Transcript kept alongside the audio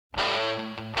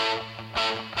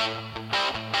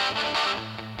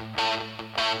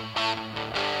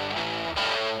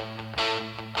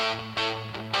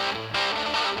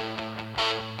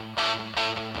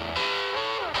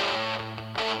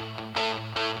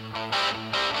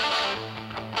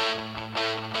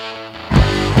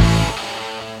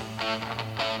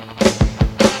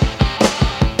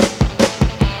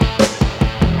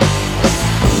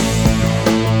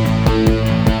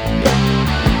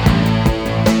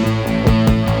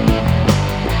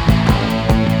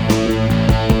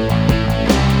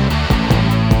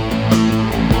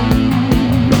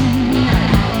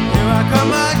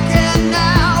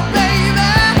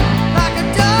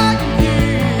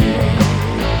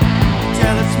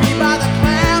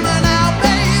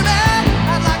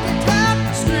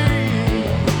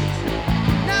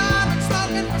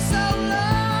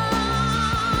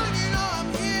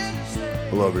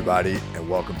everybody, and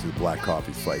welcome to the Black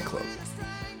Coffee Fight Club.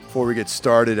 Before we get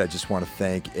started, I just want to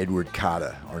thank Edward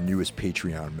Cotta, our newest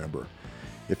Patreon member.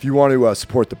 If you want to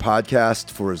support the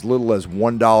podcast for as little as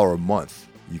 $1 a month,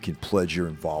 you can pledge your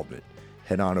involvement.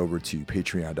 Head on over to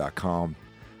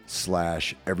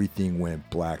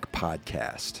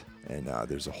patreon.com/everythingwentblackpodcast. And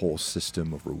there's a whole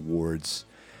system of rewards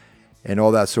and all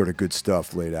that sort of good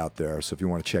stuff laid out there. So if you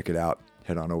want to check it out,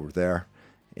 head on over there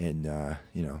and,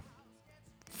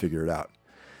 figure it out.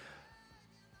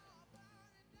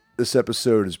 This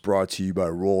episode is brought to you by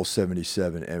Roll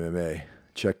 77 MMA.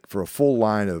 Check for a full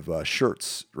line of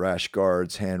shirts, rash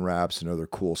guards, hand wraps, and other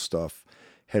cool stuff.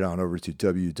 Head on over to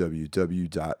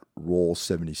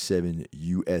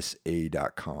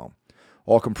www.roll77usa.com.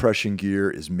 All compression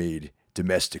gear is made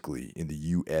domestically in the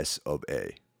US of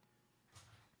A.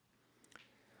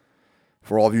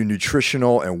 For all of your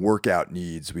nutritional and workout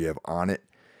needs, we have Onnit.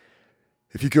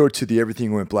 If you go to the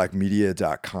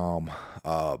everythingwentblackmedia.com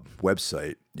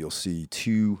website, you'll see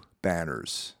two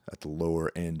banners at the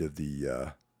lower end of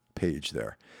the page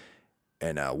there.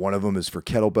 And one of them is for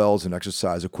kettlebells and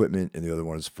exercise equipment, and the other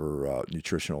one is for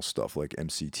nutritional stuff like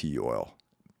MCT oil.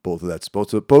 Both of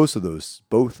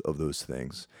those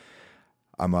things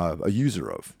I'm a user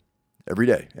of every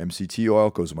day. MCT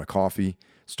oil goes in my coffee.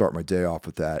 Start my day off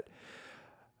with that.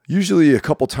 Usually a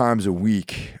couple times a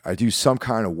week, I do some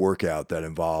kind of workout that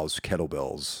involves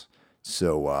kettlebells.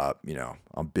 So,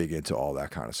 I'm big into all that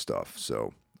kind of stuff.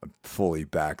 So I fully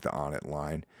back the Onnit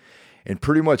line. And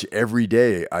pretty much every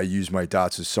day I use my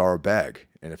Datsusara bag.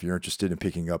 And if you're interested in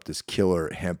picking up this killer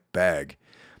hemp bag,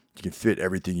 you can fit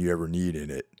everything you ever need in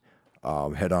it.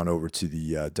 Head on over to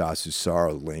the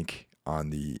Datsusara link on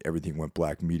the Everything Went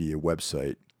Black Media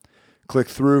website. Click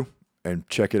through and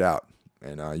check it out.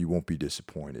 And you won't be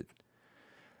disappointed.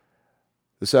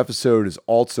 This episode is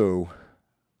also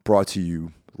brought to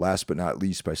you, last but not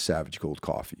least, by Savage Gold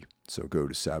Coffee. So go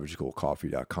to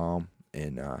savagegoldcoffee.com,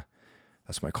 and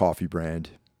that's my coffee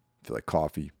brand. If you like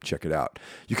coffee, check it out.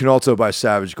 You can also buy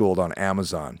Savage Gold on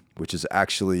Amazon, which is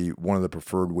actually one of the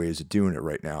preferred ways of doing it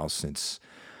right now, since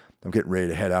I'm getting ready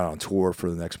to head out on tour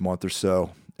for the next month or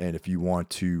so. And if you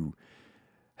want to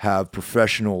have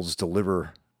professionals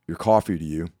deliver your coffee to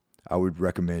you, I would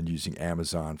recommend using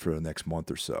Amazon for the next month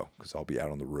or so, because I'll be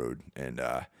out on the road, and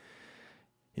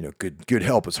good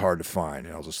help is hard to find,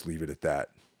 and I'll just leave it at that.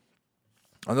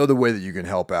 Another way that you can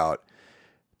help out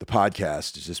the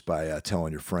podcast is just by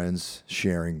telling your friends,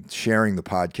 sharing the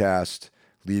podcast,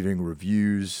 leaving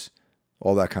reviews,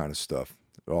 all that kind of stuff.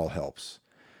 It all helps.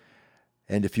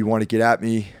 And if you want to get at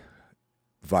me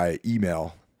via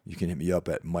email, you can hit me up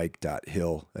at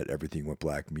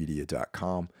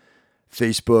mike.hill@everythingwentblackmedia.com.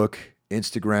 Facebook,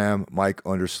 Instagram,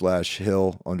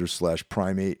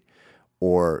 Mike_Hill_primate,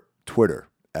 or Twitter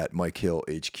at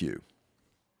MikeHillHQ.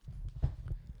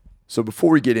 So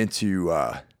before we get into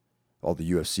all the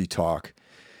UFC talk,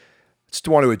 I just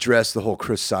want to address the whole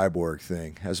Chris Cyborg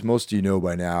thing. As most of you know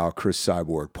by now, Chris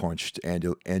Cyborg punched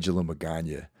Angela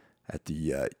Magana at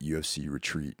the UFC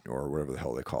retreat, or whatever the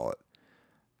hell they call it.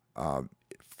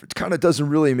 It kind of doesn't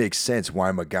really make sense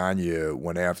why Magana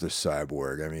went after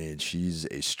Cyborg. I mean, she's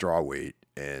a strawweight,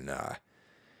 and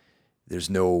there's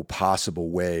no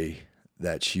possible way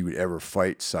that she would ever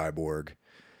fight Cyborg.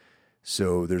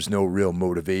 So there's no real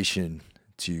motivation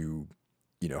to,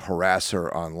 harass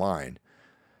her online,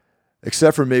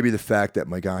 except for maybe the fact that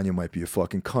Magana might be a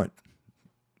fucking cunt.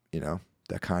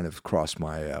 That kind of crossed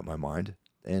my mind.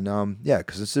 And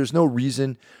because there's no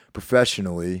reason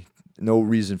professionally. No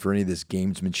reason for any of this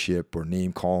gamesmanship or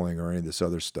name calling or any of this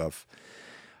other stuff.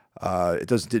 It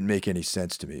didn't make any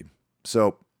sense to me.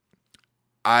 So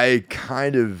I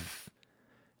kind of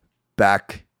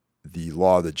back the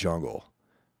law of the jungle,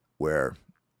 where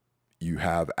you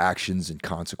have actions and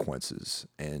consequences.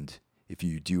 And if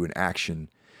you do an action,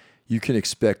 you can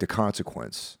expect a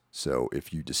consequence. So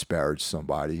if you disparage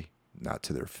somebody, not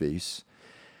to their face,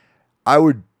 I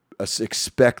would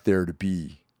expect there to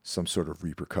be some sort of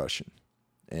repercussion.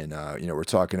 And, we're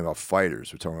talking about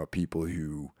fighters. We're talking about people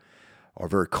who are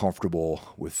very comfortable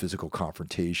with physical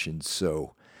confrontations.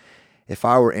 So if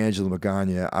I were Angela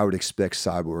Magana, I would expect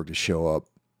Cyborg to show up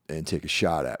and take a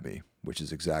shot at me, which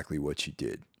is exactly what she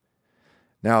did.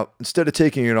 Now, instead of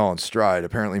taking it all in stride,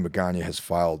 apparently Magana has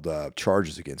filed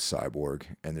charges against Cyborg,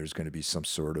 and there's going to be some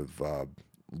sort of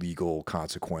legal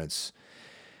consequence.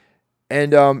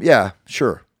 And,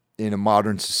 sure. In a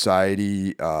modern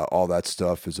society, all that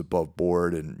stuff is above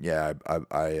board, and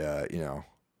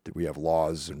we have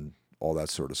laws and all that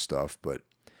sort of stuff. But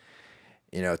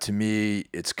to me,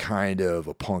 it's kind of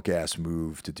a punk ass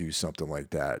move to do something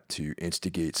like that, to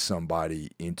instigate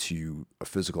somebody into a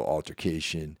physical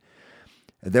altercation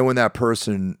And then when that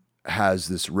person has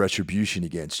this retribution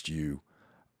against you,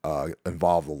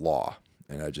 involve the law.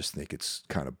 And I just think it's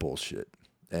kind of bullshit.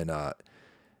 And,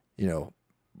 you know,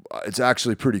 it's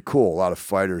actually pretty cool. A lot of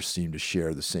fighters seem to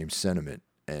share the same sentiment.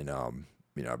 And,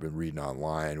 you know, I've been reading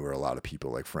online where a lot of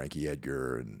people like Frankie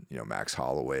Edgar and, you know, Max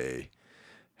Holloway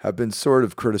have been sort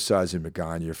of criticizing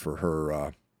Magana for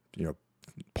her, you know,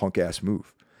 punk ass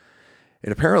move.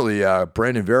 And apparently,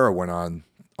 Brandon Vera went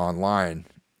online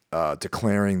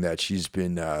declaring that she's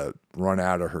been run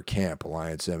out of her camp,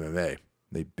 Alliance MMA.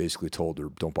 They basically told her,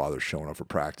 don't bother showing up for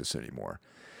practice anymore.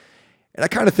 And I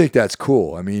kind of think that's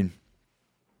cool. I mean,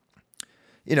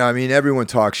 you know, everyone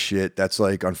talks shit. That's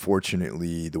like,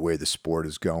 unfortunately, the way the sport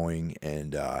is going.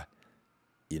 And,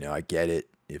 you know, I get it.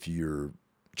 If you're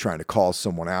trying to call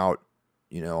someone out,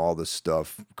 you know, all this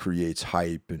stuff creates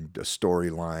hype and a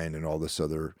storyline and all this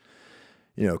other,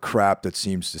 you know, crap that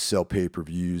seems to sell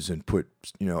pay-per-views and put,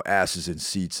 you know, asses in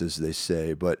seats, as they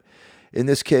say. But in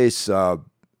this case,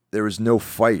 there was no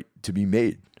fight to be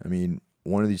made. I mean,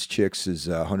 one of these chicks is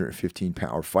 115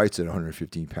 pounds, or fights at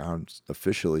 115 pounds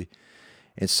officially.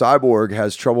 And Cyborg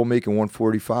has trouble making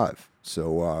 145.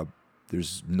 So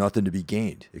there's nothing to be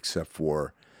gained except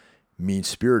for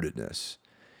mean-spiritedness.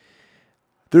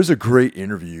 There's a great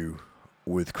interview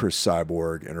with Chris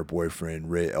Cyborg and her boyfriend,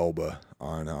 Ray Elba,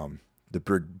 on the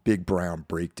Big Brown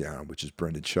Breakdown, which is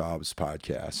Brendan Schaub's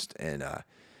podcast. And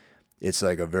it's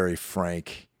like a very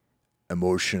frank,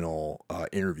 emotional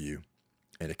interview.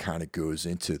 And it kind of goes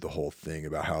into the whole thing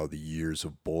about how the years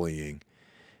of bullying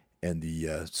and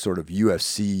the sort of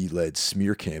UFC-led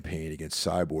smear campaign against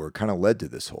Cyborg kind of led to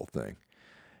this whole thing.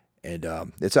 And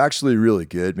it's actually really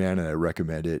good, man, and I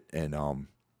recommend it. And,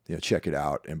 you know, check it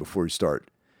out. And before you start,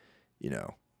 you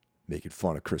know, making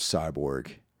fun of Chris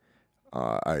Cyborg,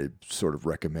 I sort of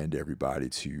recommend everybody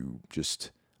to just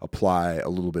apply a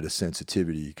little bit of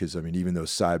sensitivity because, I mean, even though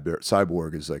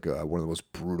Cyborg is like one of the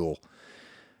most brutal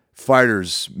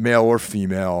fighters, male or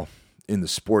female, in the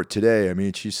sport today, I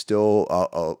mean, she's still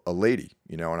a lady,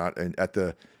 you know, and at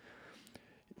the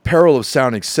peril of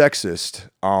sounding sexist,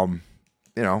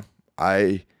 you know,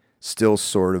 I still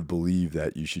sort of believe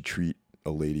that you should treat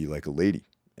a lady like a lady.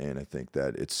 And I think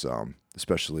that it's,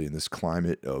 especially in this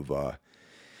climate of,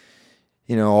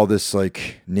 you know, all this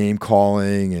like name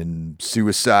calling and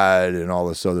suicide and all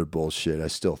this other bullshit, I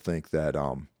still think that,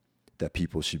 that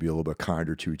people should be a little bit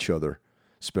kinder to each other,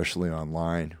 especially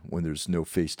online when there's no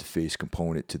face-to-face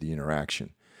component to the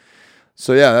interaction.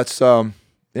 So yeah, that's, you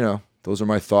know, those are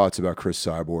my thoughts about Chris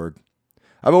Cyborg.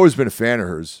 I've always been a fan of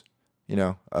hers. You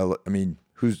know, I mean,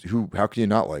 how can you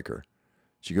not like her?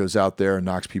 She goes out there and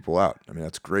knocks people out. I mean,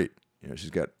 that's great. You know, she's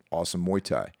got awesome Muay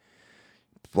Thai,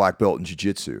 black belt in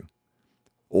jiu-jitsu,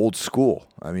 old school.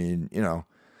 I mean, you know,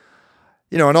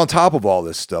 and on top of all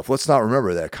this stuff, let's not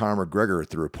remember that Conor McGregor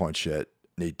threw a punch at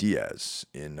Nate Diaz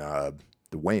in the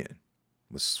weigh-in.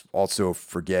 Let's also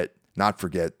not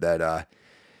forget that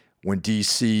when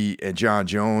DC and John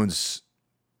Jones,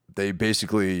 they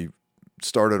basically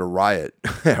started a riot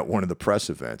at one of the press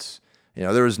events. You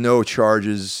know, there was no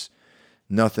charges,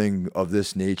 nothing of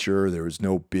this nature. There was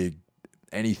no big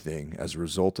anything as a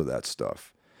result of that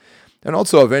stuff. And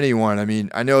also, of anyone, I mean,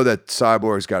 I know that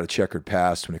Cyborg's got a checkered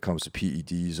past when it comes to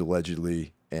PEDs,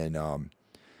 allegedly. And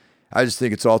I just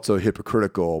think it's also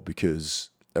hypocritical because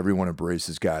everyone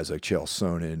embraces guys like Chael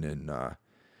Sonnen and,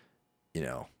 you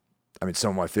know, I mean,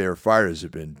 some of my favorite fighters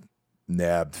have been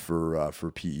nabbed for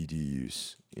PED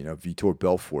use. You know, Vitor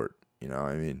Belfort, you know,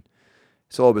 I mean,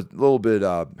 it's a little bit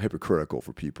hypocritical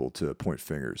for people to point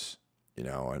fingers, you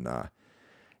know, and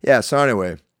yeah, so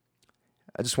anyway,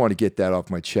 I just want to get that off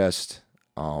my chest.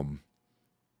 You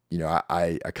know,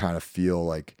 I kind of feel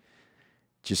like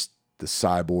just the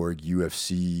Cyborg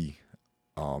UFC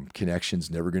connection's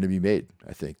never going to be made.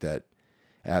 I think that,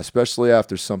 especially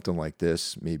after something like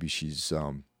this, maybe she's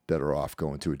better off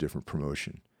going to a different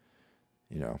promotion.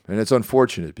 You know, and it's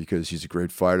unfortunate because she's a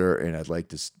great fighter, and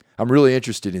I'm really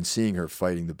interested in seeing her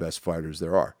fighting the best fighters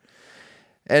there are.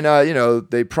 And, you know,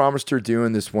 they promised her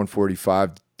doing this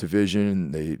 145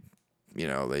 division. They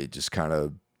just kind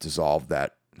of dissolved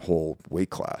that whole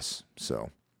weight class. So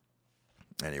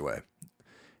anyway,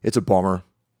 it's a bummer,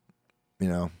 you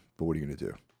know, but what are you going to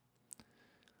do?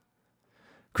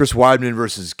 Chris Weidman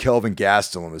versus Kelvin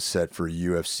Gastelum is set for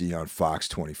UFC on Fox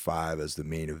 25 as the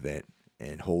main event.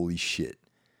 And holy shit,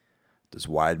 does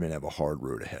Weidman have a hard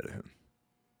road ahead of him.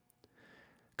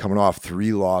 Coming off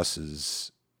 3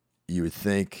 losses, you would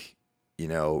think, you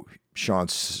know, Sean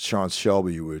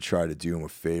Shelby would try to do him a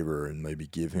favor and maybe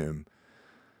give him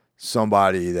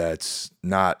somebody that's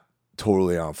not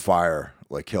totally on fire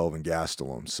like Kelvin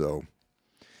Gastelum. So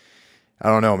I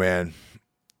don't know, man.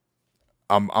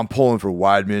 I'm pulling for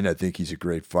Weidman. I think he's a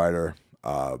great fighter.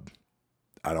 I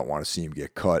don't want to see him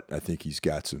get cut. I think he's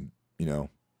got some,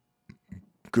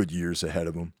 good years ahead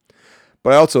of him.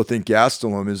 But I also think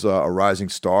Gastelum is a rising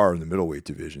star in the middleweight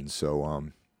division. So I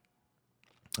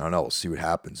don't know. We'll see what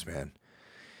happens, man.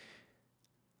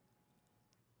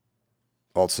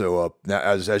 Also,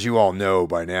 as you all know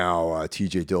by now,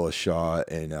 T.J. Dillashaw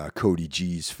and Cody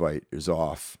G's fight is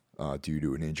off due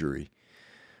to an injury.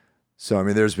 So I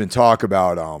mean, there's been talk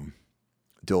about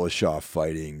Dillashaw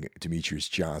fighting Demetrius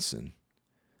Johnson,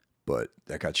 but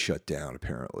that got shut down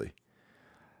apparently.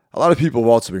 A lot of people have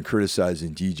also been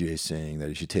criticizing DJ, saying that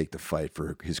he should take the fight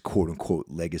for his quote-unquote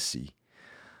legacy.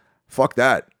 Fuck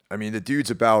that. I mean,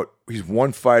 he's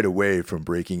one fight away from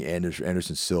breaking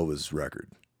Anderson Silva's record,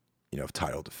 of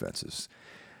title defenses.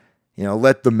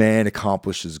 Let the man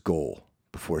accomplish his goal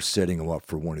before setting him up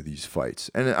for one of these fights.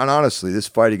 And honestly, this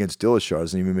fight against Dillashaw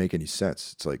doesn't even make any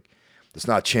sense. It's like, it's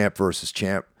not champ versus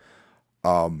champ.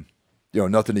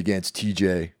 Nothing against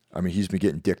TJ. I mean, he's been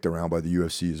getting dicked around by the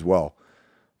UFC as well.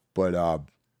 But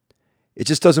it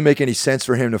just doesn't make any sense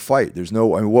for him to fight.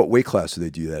 What weight class do they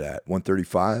do that at?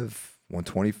 135,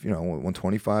 120,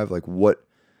 125? Like what?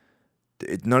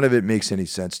 None of it makes any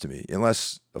sense to me.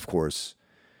 Unless, of course,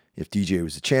 if DJ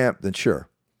was a champ, then sure.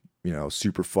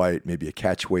 Super fight, maybe a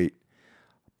catch weight.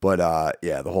 But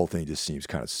the whole thing just seems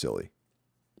kind of silly.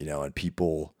 And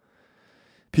people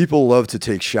love to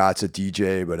take shots at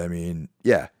DJ, but I mean,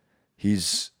 yeah,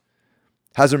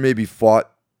 hasn't maybe fought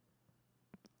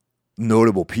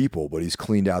notable people, but he's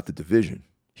cleaned out the division.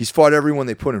 He's fought everyone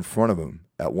they put in front of him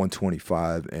at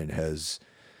 125 and has,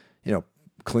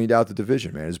 cleaned out the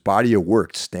division, man. His body of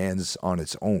work stands on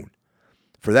its own.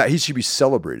 For that, he should be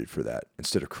celebrated for that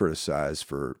instead of criticized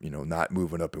for, not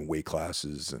moving up in weight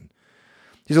classes. And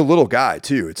he's a little guy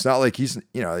too. It's not like he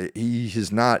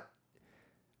is not,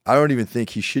 I don't even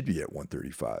think he should be at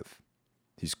 135.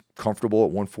 He's comfortable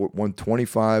at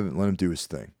 125 and let him do his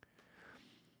thing.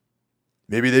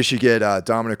 Maybe they should get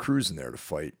Dominic Cruz in there to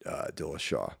fight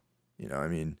Dillashaw.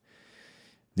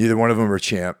 Neither one of them are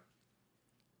champ.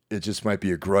 It just might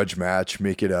be a grudge match.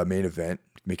 Make it a main event.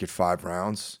 Make it 5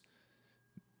 rounds.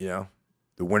 The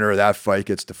winner of that fight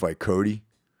gets to fight Cody.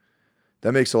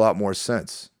 That makes a lot more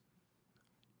sense.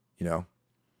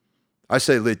 I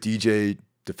say let DJ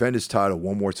defend his title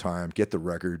one more time, get the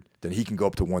record, then he can go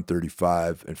up to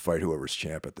 135 and fight whoever's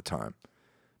champ at the time.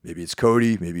 Maybe it's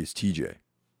Cody, maybe it's TJ.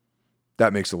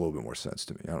 That makes a little bit more sense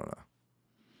to me. I don't know.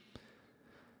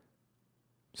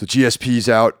 So GSP's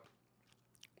out,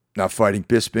 not fighting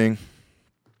Bisping.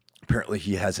 Apparently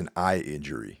he has an eye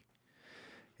injury.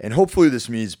 And hopefully this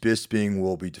means Bisping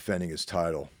will be defending his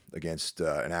title against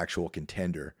an actual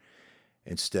contender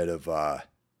instead of,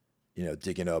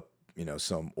 digging up,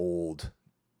 some old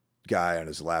guy on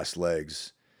his last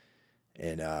legs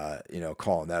and,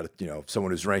 calling that,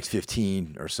 someone who's ranked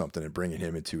 15 or something and bringing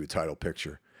him into a title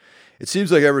picture. It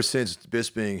seems like ever since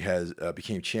Bisping has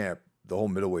became champ, the whole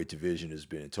middleweight division has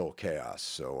been in total chaos.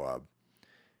 So,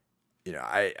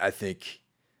 I think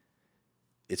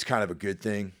it's kind of a good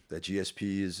thing that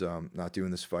GSP is not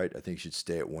doing this fight. I think he should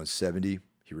stay at 170.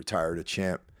 He retired a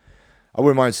champ. I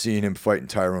wouldn't mind seeing him fighting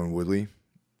Tyron Woodley.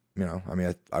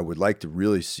 I would like to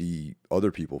really see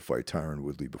other people fight Tyron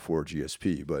Woodley before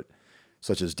GSP, but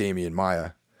such as Damian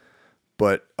Maia.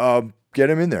 But get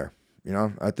him in there.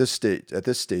 At this stage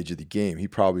of the game, he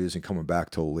probably isn't coming back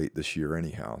till late this year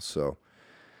anyhow. So,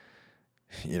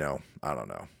 I don't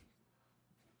know.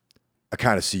 I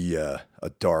kind of see a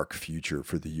dark future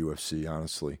for the UFC,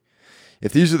 honestly.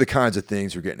 If these are the kinds of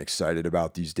things we're getting excited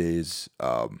about these days,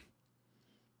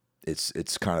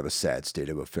 it's kind of a sad state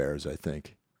of affairs, I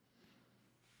think.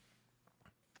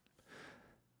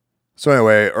 So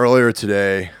anyway, earlier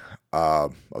today, I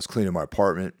was cleaning my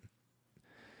apartment,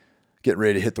 getting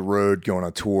ready to hit the road, going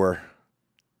on tour.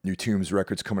 New Tombs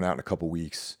records coming out in a couple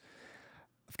weeks.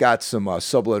 I've got some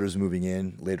subletters moving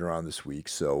in later on this week,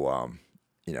 so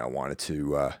I wanted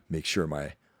to make sure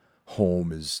my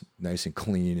home is nice and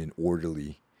clean and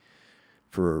orderly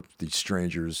for these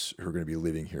strangers who are going to be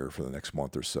living here for the next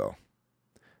month or so.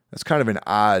 That's kind of an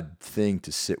odd thing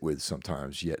to sit with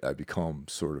sometimes, yet I've become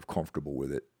sort of comfortable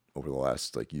with it over the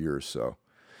last year or so.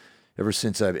 Ever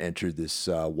since I've entered this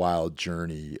wild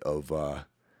journey of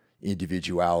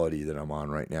individuality that I'm on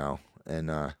right now.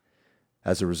 And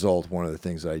as a result, one of the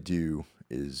things I do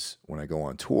is when I go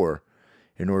on tour,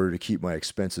 in order to keep my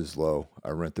expenses low, I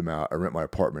rent them out. I rent my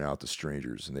apartment out to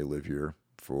strangers, and they live here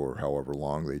for however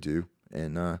long they do,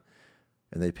 and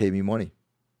they pay me money,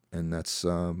 and that's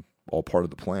all part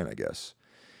of the plan, I guess.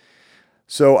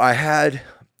 So I had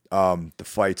the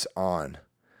fights on,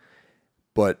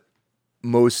 but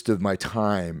most of my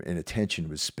time and attention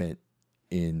was spent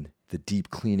in the deep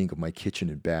cleaning of my kitchen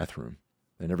and bathroom.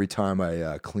 And every time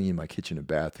I clean my kitchen and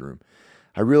bathroom,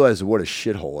 I realize what a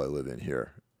shithole I live in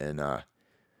here, and an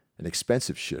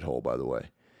expensive shithole, by the way.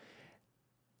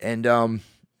 And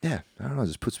yeah, I don't know, it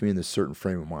just puts me in this certain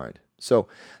frame of mind. So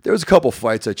there was a couple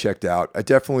fights I checked out. I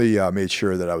definitely made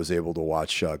sure that I was able to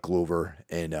watch Glover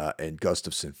and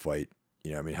Gustafsson fight.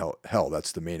 You know, I mean, hell,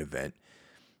 that's the main event.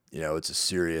 You know, it's a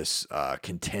serious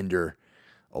contender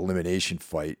elimination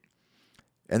fight.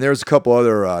 And there's a couple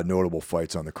other notable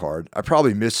fights on the card. I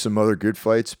probably missed some other good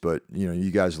fights, but you know,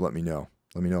 you guys let me know.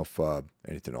 Let me know if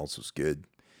anything else was good.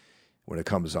 When it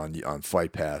comes on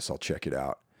Fight Pass, I'll check it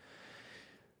out.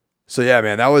 So yeah,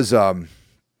 man, that was a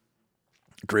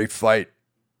great fight.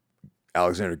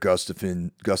 Alexander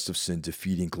Gustafsson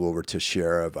defeating Glover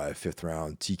Teixeira by a 5th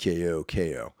round TKO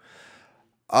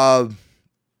KO.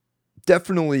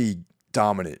 Definitely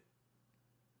dominant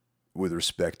with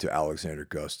respect to Alexander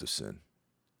Gustafsson.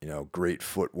 You know, great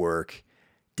footwork,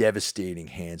 devastating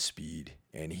hand speed,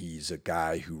 and he's a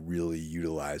guy who really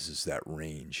utilizes that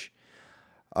range.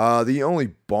 The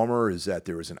only bummer is that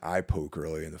there was an eye poke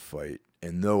early in the fight,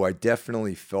 and though I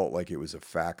definitely felt like it was a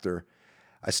factor,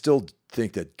 I still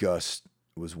think that Gus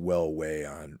was well away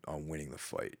on winning the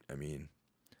fight. I mean,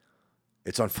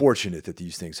 it's unfortunate that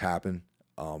these things happen,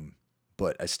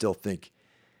 but I still think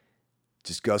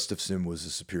just Gustafsson was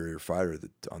a superior fighter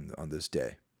on this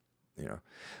day. You know,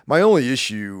 my only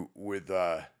issue with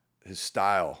his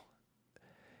style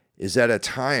is that at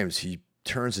times he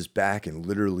turns his back and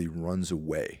literally runs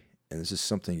away. And this is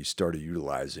something he started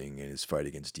utilizing in his fight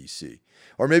against DC.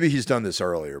 Or maybe he's done this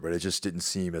earlier, but it just didn't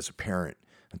seem as apparent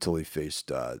until he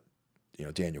faced,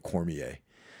 Daniel Cormier.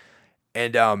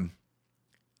 And I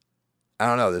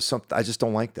don't know. There's something I just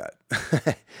don't like that.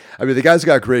 I mean, the guy's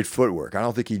got great footwork. I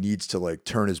don't think he needs to like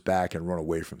turn his back and run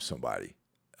away from somebody.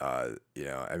 I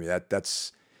mean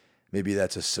that's maybe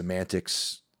that's a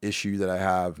semantics issue that I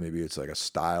have. Maybe it's like a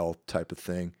style type of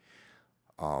thing.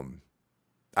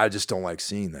 I just don't like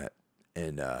seeing that,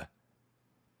 and I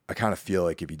kind of feel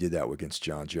like if he did that against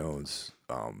John Jones,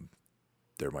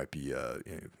 there might be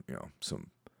some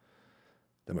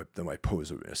that might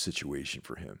pose a situation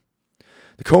for him.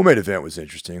 The co-main event was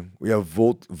interesting. We have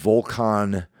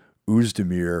Volkan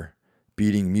Oezdemir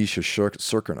beating Misha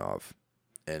Cirkunov.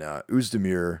 And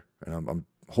Oezdemir, and I'm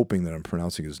hoping that I'm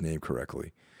pronouncing his name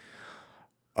correctly,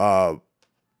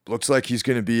 looks like he's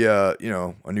going to be a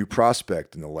new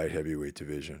prospect in the light heavyweight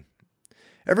division.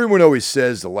 Everyone always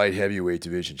says the light heavyweight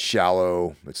division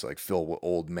shallow. It's like filled with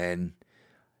old men,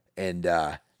 and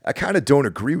I kind of don't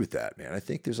agree with that, man. I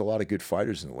think there's a lot of good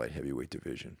fighters in the light heavyweight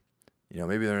division. You know,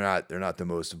 maybe they're not the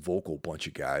most vocal bunch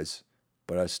of guys,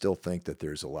 but I still think that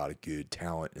there's a lot of good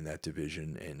talent in that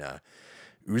division, and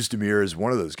Oezdemir is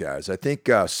one of those guys. I think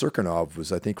Cirkunov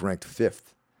was ranked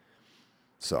 5th.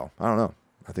 So I don't know.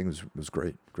 I think it was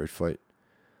great fight.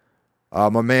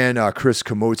 My man Chris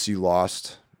Camozzi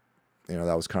lost. You know,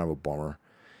 that was kind of a bummer.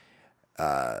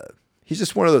 He's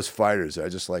just one of those fighters. I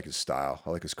just like his style. I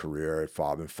like his career.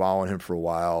 I've been following him for a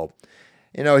while.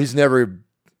 You know, he's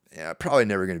probably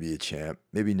never going to be a champ.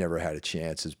 Maybe never had a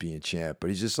chance as being a champ. But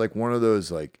he's just like one of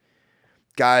those like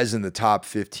guys in the top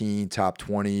 15, top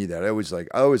 20 that I always like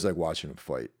watching him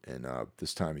fight. And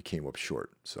this time he came up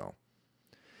short. So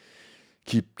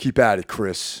keep at it,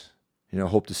 Chris. You know,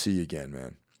 hope to see you again,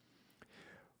 man.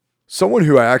 Someone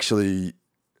who I actually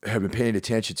have been paying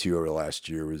attention to over the last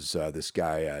year was this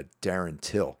guy, Darren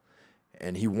Till.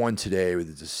 And he won today with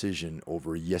a decision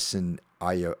over Yesin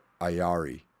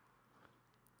Ayari.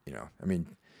 You know, I mean,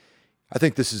 I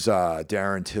think this is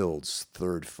Darren Till's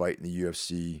 3rd fight in the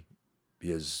UFC.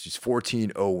 He's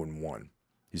 14-0-1.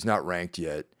 He's not ranked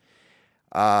yet.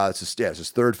 It's his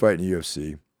 3rd fight in the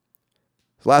UFC.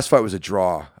 His last fight was a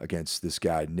draw against this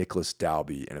guy, Nicholas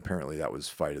Dalby, and apparently that was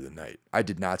fight of the night. I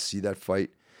did not see that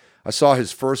fight. I saw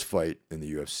his first fight in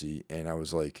the UFC, and I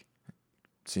was like,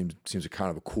 seems a kind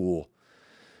of a cool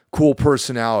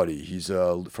personality. He's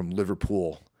from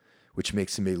Liverpool, which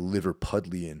makes him a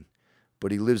Liverpudlian,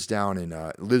 but he lives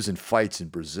in fights in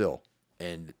Brazil.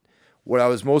 And what I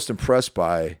was most impressed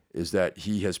by is that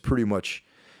he has pretty much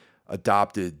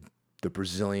adopted the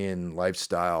Brazilian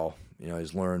lifestyle. You know,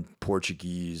 he's learned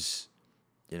Portuguese.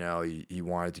 You know, he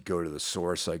wanted to go to the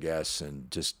source, I guess,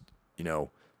 and just,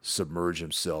 submerge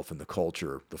himself in the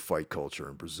culture, the fight culture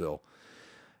in Brazil.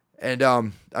 And,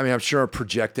 I'm sure I'm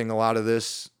projecting a lot of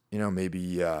this.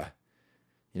 Maybe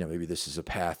this is a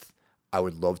path I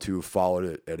would love to have followed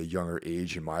it at a younger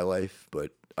age in my life,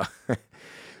 but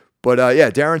But yeah,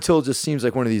 Darren Till just seems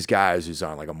like one of these guys who's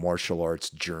on like a martial arts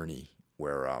journey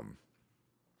where,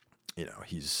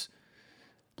 he's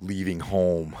leaving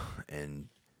home and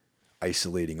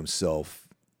isolating himself,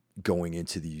 going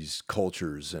into these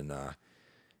cultures, and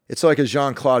it's like a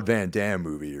Jean-Claude Van Damme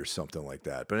movie or something like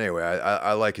that. But anyway,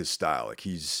 I like his style. Like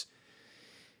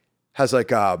has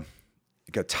like a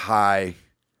Thai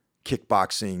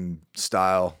kickboxing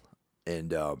style,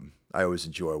 and I always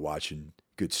enjoy watching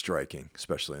good striking,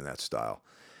 especially in that style.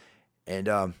 And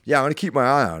yeah, I'm gonna keep my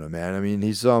eye on him, man. I mean,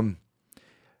 he's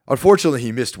unfortunately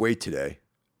he missed weight today.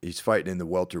 He's fighting in the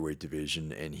welterweight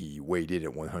division, and he weighed in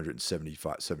at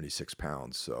 76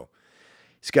 pounds. So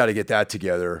he's got to get that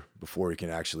together before he can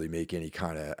actually make any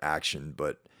kind of action.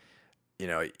 But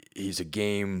he's a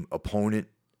game opponent,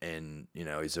 and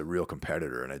he's a real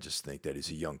competitor. And I just think that he's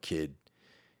a young kid.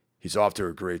 He's off to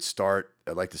a great start.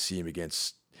 I'd like to see him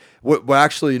against. Well,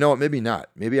 actually, maybe not.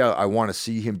 Maybe I want to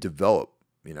see him develop.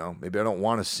 Maybe I don't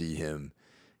want to see him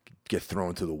get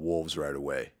thrown to the wolves right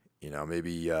away.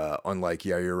 Maybe unlike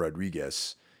Yair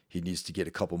Rodriguez, he needs to get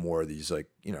a couple more of these like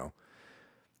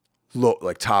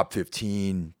top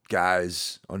 15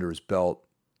 guys under his belt.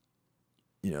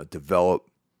 Develop.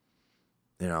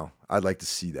 I'd like to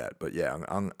see that. But yeah,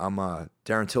 I'm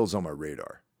Darren Till's on my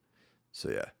radar. So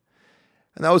yeah,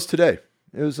 and that was today.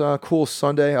 It was a cool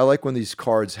Sunday. I like when these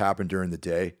cards happen during the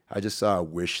day. I just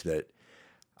wish that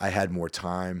I had more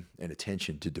time and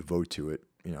attention to devote to it.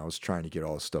 I was trying to get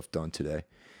all this stuff done today.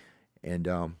 And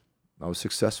I was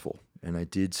successful, and I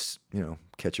did,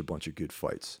 catch a bunch of good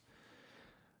fights.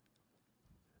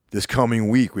 This coming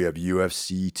week, we have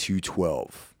UFC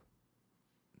 212.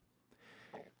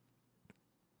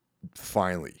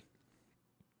 Finally,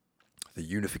 the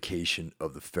unification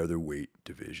of the featherweight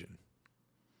division.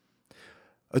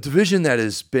 A division that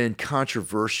has been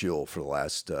controversial for the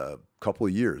last couple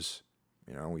of years.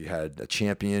 We had a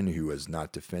champion who has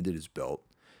not defended his belt,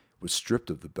 was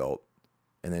stripped of the belt,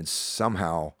 and then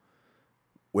somehow,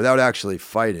 without actually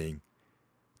fighting,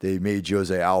 they made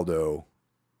Jose Aldo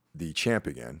the champ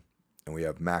again. And we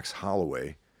have Max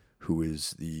Holloway, who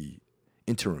is the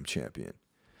interim champion.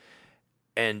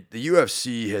 And the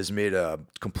UFC has made a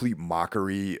complete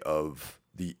mockery of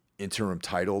the interim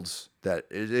titles that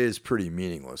it is pretty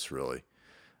meaningless, really.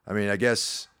 I mean, I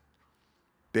guess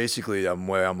basically the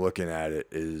way I'm looking at it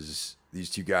is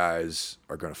these two guys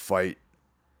are going to fight.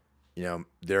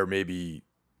 They're maybe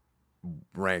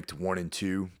ranked 1 and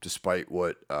 2, despite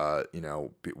what,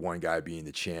 one guy being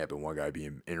the champ and one guy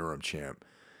being interim champ.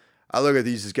 I look at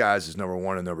these guys as number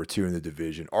 1 and number 2 in the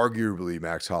division. Arguably,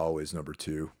 Max Holloway is number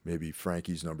 2. Maybe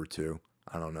Frankie's number 2.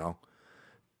 I don't know.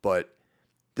 But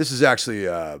this is actually,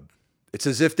 it's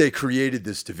as if they created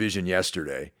this division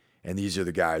yesterday, and these are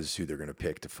the guys who they're going to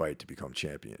pick to fight to become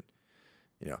champion.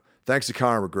 Thanks to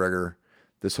Conor McGregor,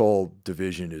 this whole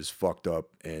division is fucked up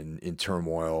and in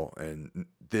turmoil, and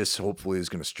this hopefully is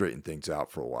going to straighten things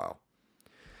out for a while.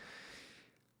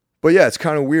 But yeah, it's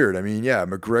kind of weird. I mean, yeah,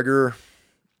 McGregor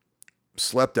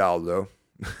slept Aldo.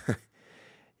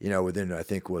 Within, I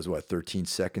think, was 13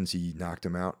 seconds, he knocked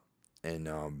him out. And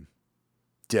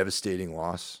devastating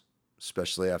loss,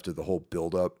 especially after the whole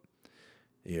buildup.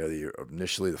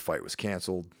 Initially the fight was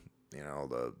canceled.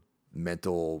 The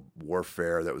mental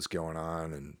warfare that was going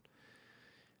on, and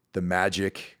the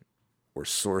magic or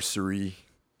sorcery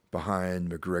behind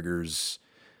McGregor's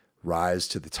rise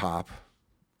to the top,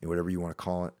 whatever you want to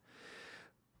call it.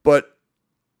 But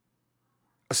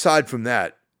aside from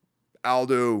that,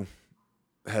 Aldo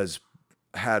has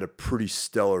had a pretty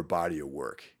stellar body of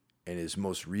work. In his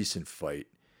most recent fight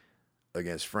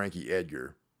against Frankie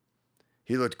Edgar,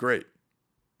 he looked great,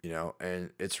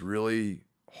 and it's really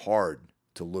hard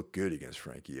to look good against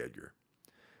Frankie Edgar.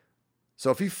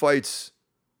 So if he fights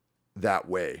that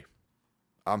way,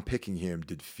 I'm picking him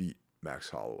to defeat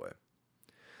Max Holloway.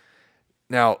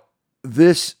 Now,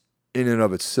 this in and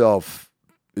of itself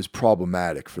is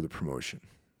problematic for the promotion.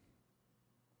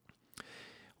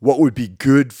 What would be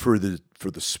good for the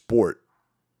sport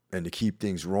and to keep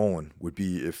things rolling would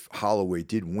be if Holloway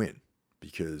did win,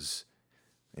 because,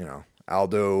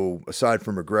 Aldo, aside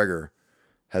from McGregor,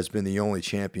 has been the only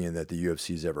champion that the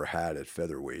UFC's ever had at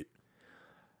featherweight.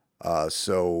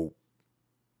 So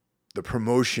the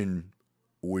promotion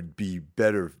would be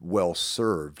better well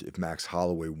served if Max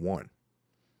Holloway won.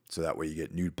 So that way you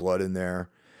get new blood in there.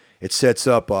 It sets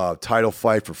up a title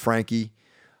fight for Frankie.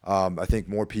 I think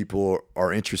more people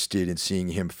are interested in seeing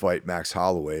him fight Max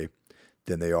Holloway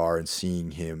than they are in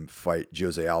seeing him fight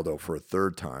Jose Aldo for a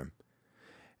third time.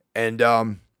 And,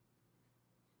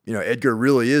 Edgar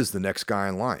really is the next guy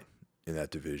in line in that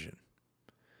division.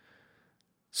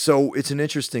 So it's an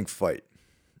interesting fight.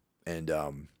 And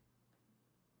I'm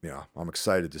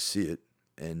excited to see it.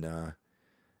 And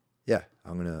yeah,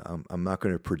 I'm not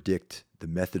gonna predict the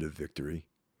method of victory.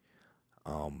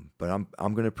 But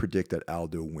I'm gonna predict that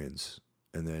Aldo wins,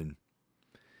 and then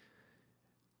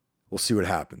we'll see what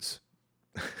happens.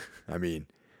 I mean,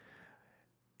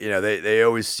 they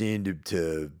always seem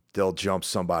to they'll jump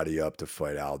somebody up to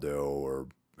fight Aldo, or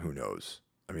who knows.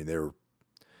 I mean, they were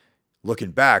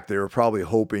looking back, they were probably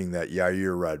hoping that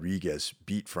Yair Rodriguez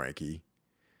beat Frankie,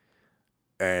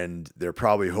 and they're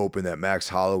probably hoping that Max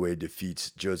Holloway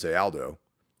defeats Jose Aldo.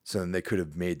 So then they could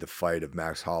have made the fight of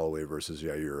Max Holloway versus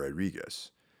Yair Rodriguez.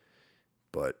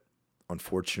 But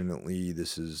unfortunately,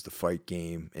 this is the fight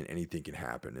game, and anything can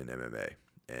happen in MMA.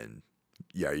 And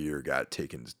Yair got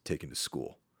taken to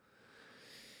school.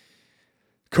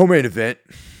 Co-main event: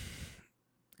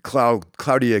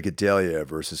 Claudia Gadelha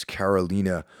versus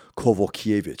Karolina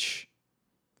Kowalkiewicz.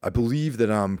 I believe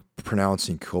that I'm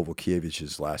pronouncing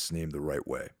Kowalkiewicz's last name the right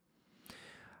way.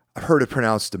 I've heard it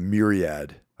pronounced a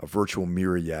virtual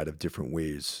myriad of different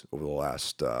ways over the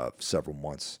last several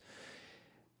months.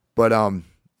 But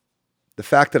the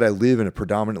fact that I live in a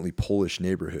predominantly Polish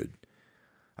neighborhood,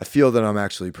 I feel that I'm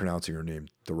actually pronouncing her name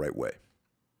the right way.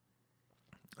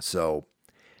 So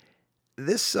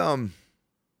this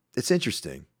it's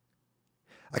interesting.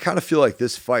 I kind of feel like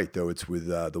this fight, though it's with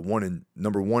the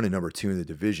number one and number two in the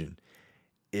division,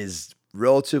 is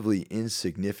relatively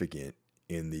insignificant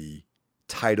in the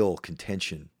title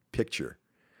contention picture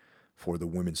for the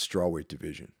women's strawweight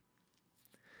division.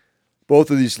 Both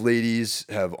of these ladies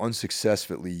have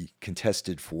unsuccessfully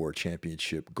contested for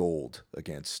championship gold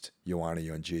against Joanna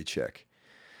Jędrzejczyk.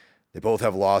 They both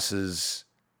have losses,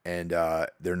 and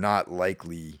they're not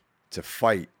likely to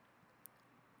fight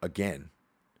again,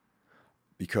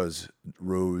 because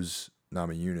Rose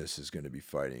Namajunas is going to be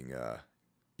fighting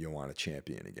Joanna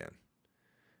Champion again.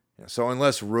 So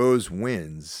unless Rose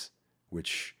wins,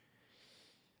 which,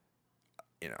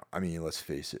 let's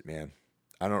face it, man.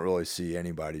 I don't really see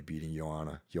anybody beating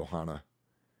Johanna.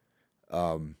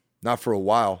 Not for a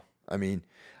while. I mean,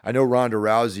 I know Ronda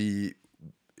Rousey,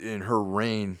 in her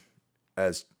reign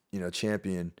as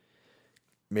champion,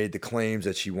 made the claims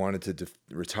that she wanted to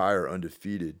retire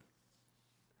undefeated.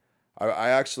 I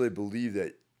actually believe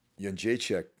that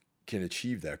Jędrzejczyk can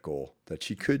achieve that goal, that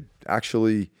she could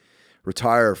actually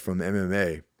retire from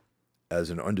MMA as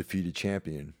an undefeated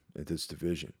champion at this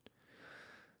division.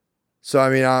 So,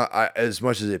 I as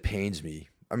much as it pains me,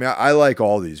 I like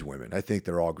all these women. I think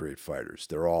they're all great fighters.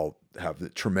 They're all have a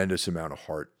tremendous amount of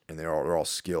heart, and they're all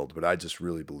skilled. But I just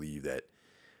really believe that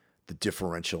the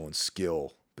differential in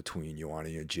skill between Joanna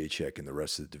Jędrzejczyk and the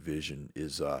rest of the division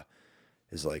is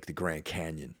like the Grand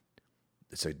Canyon.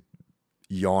 It's a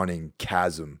yawning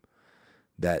chasm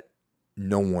that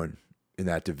no one in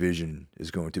that division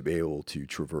is going to be able to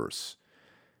traverse.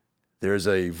 There's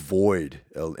a void,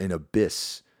 an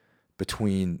abyss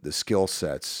between the skill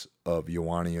sets of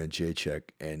Joanna Jędrzejczyk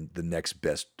and the next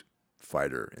best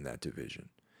fighter in that division.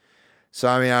 So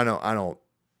I don't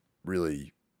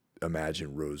really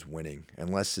imagine Rose winning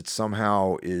unless it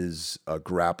somehow is a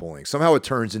grappling. Somehow it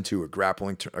turns into a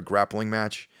grappling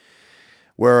match.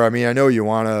 Where I know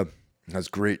Joanna has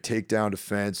great takedown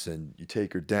defense, and you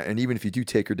take her down, and even if you do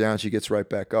take her down, she gets right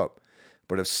back up.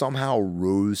 But if somehow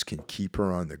Rose can keep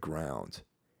her on the ground,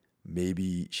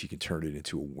 maybe she can turn it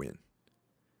into a win.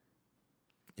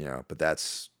 But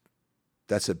that's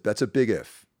a big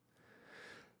if.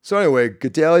 So anyway,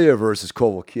 Gadelha versus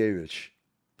Kowalkiewicz.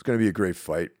 It's going to be a great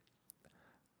fight.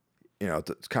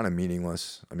 It's kind of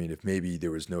meaningless. If maybe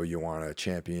there was no Joanna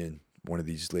champion, one of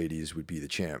these ladies would be the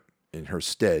champ in her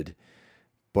stead.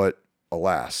 But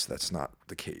alas, that's not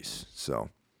the case. So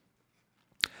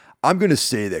I'm going to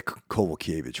say that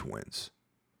Kowalkiewicz wins.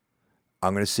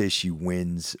 I'm going to say she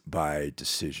wins by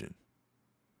decision.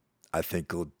 I think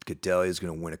Gadelha is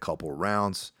going to win a couple of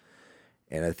rounds,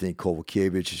 and I think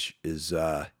Kowalkiewicz is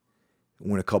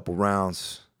win a couple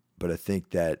rounds, but I think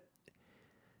that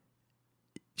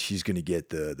she's going to get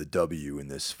the W in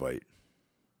this fight.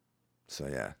 So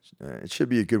yeah, it should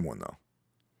be a good one though.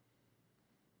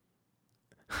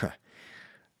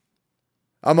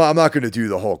 I'm not going to do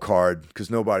the whole card because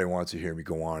nobody wants to hear me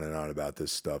go on and on about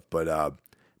this stuff. But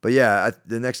yeah,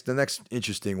 the next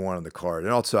interesting one on the card,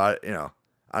 and also I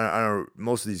don't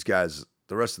most of these guys,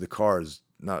 the rest of the card is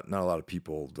not a lot of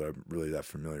people that I'm really that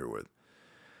familiar with.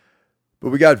 But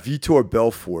we got Vitor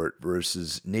Belfort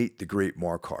versus Nate the Great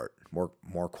Marquardt.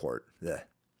 Yeah.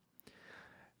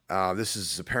 This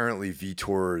is apparently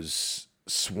Vitor's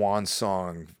swan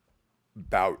song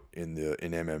bout in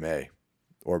MMA,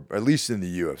 or at least in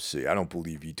the UFC. I don't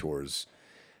believe Vitor's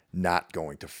not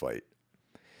going to fight.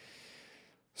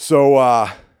 So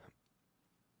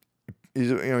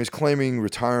he's claiming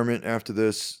retirement after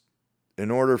this. In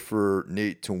order for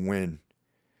Nate to win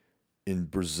in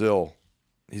Brazil,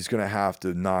 he's going to have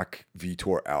to knock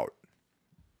Vitor out.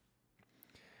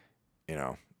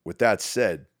 With that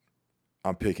said,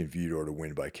 I'm picking Vitor to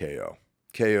win by KO.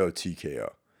 KO, TKO.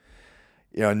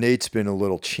 Nate's been a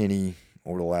little chinny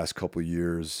over the last couple of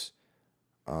years.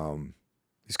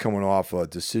 He's coming off a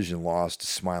decision loss to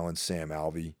Smiling Sam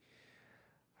Alvey.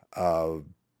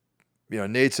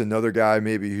 Nate's another guy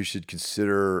maybe who should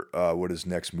consider what his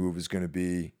next move is going to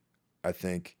be, I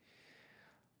think.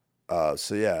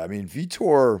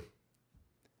 Vitor,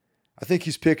 I think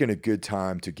he's picking a good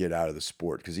time to get out of the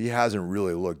sport because he hasn't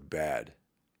really looked bad.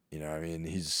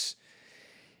 He's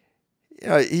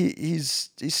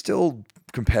still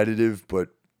competitive, but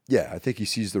yeah, I think he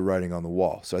sees the writing on the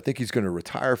wall. So I think he's going to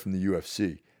retire from the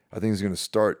UFC. I think he's going to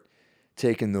start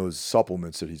taking those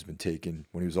supplements that he's been taking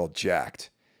when he was all jacked.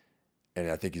 And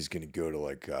I think he's going to go to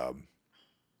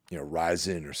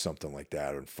Ryzen or something like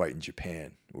that, or fight in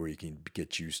Japan where he can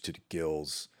get used to the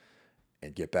gills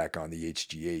and get back on the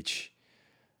HGH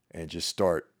and just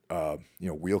start,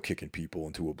 wheel kicking people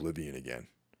into oblivion again.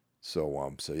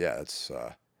 So yeah,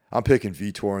 I'm picking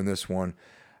Vitor in this one.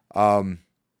 I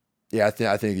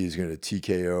think he's going to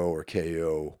TKO or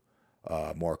KO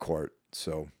Mark Hart.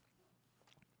 So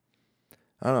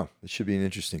I don't know. It should be an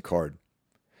interesting card.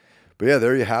 But yeah,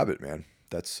 there you have it, man.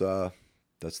 That's the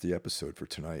episode for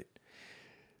tonight.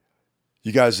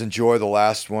 You guys enjoy the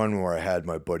last one where I had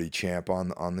my buddy Champ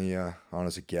on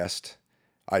as a guest?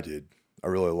 I did. I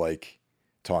really like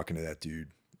talking to that dude.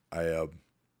 I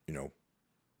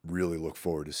really look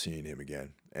forward to seeing him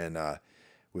again. And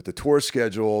with the tour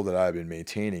schedule that I've been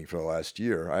maintaining for the last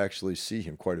year, I actually see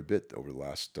him quite a bit over the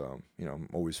last. I'm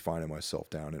always finding myself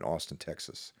down in Austin,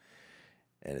 Texas,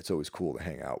 and it's always cool to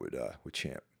hang out with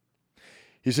Champ.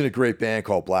 He's in a great band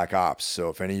called Black Ops. So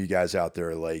if any of you guys out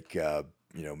there like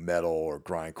metal or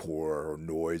grindcore or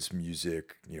noise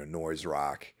music, noise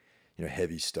rock,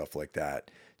 heavy stuff like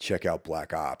that, check out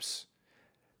Black Ops.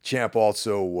 Champ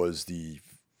also was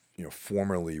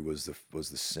formerly was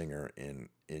the singer in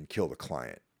Kill the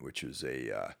Client, which is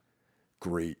a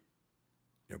great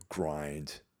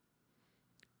grindcore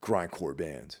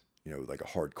band, like a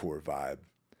hardcore vibe.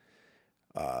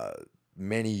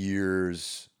 Many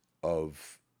years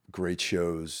of great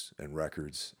shows and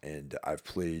records, and I've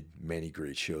played many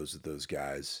great shows with those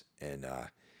guys, and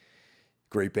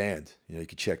great band. You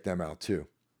can check them out too.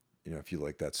 If you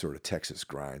like that sort of Texas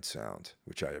grind sound,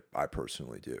 which I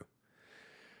personally do.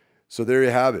 So there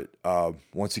you have it.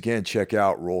 Once again, check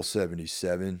out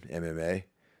Roll77 MMA,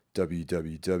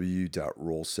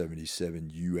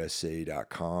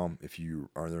 www.roll77usa.com. If you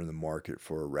are in the market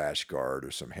for a rash guard or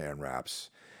some hand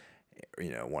wraps,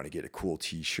 want to get a cool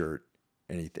t-shirt,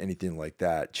 anything like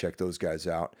that, check those guys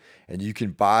out. And you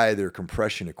can buy their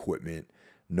compression equipment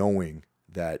knowing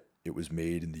that it was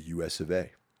made in the US of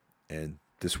A. And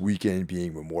this weekend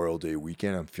being Memorial Day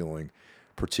weekend, I'm feeling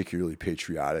particularly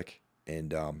patriotic,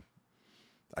 and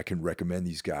I can recommend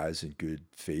these guys in good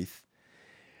faith.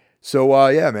 So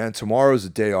yeah, man, tomorrow's a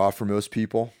day off for most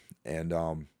people, and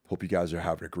hope you guys are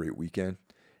having a great weekend,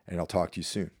 and I'll talk to you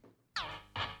soon.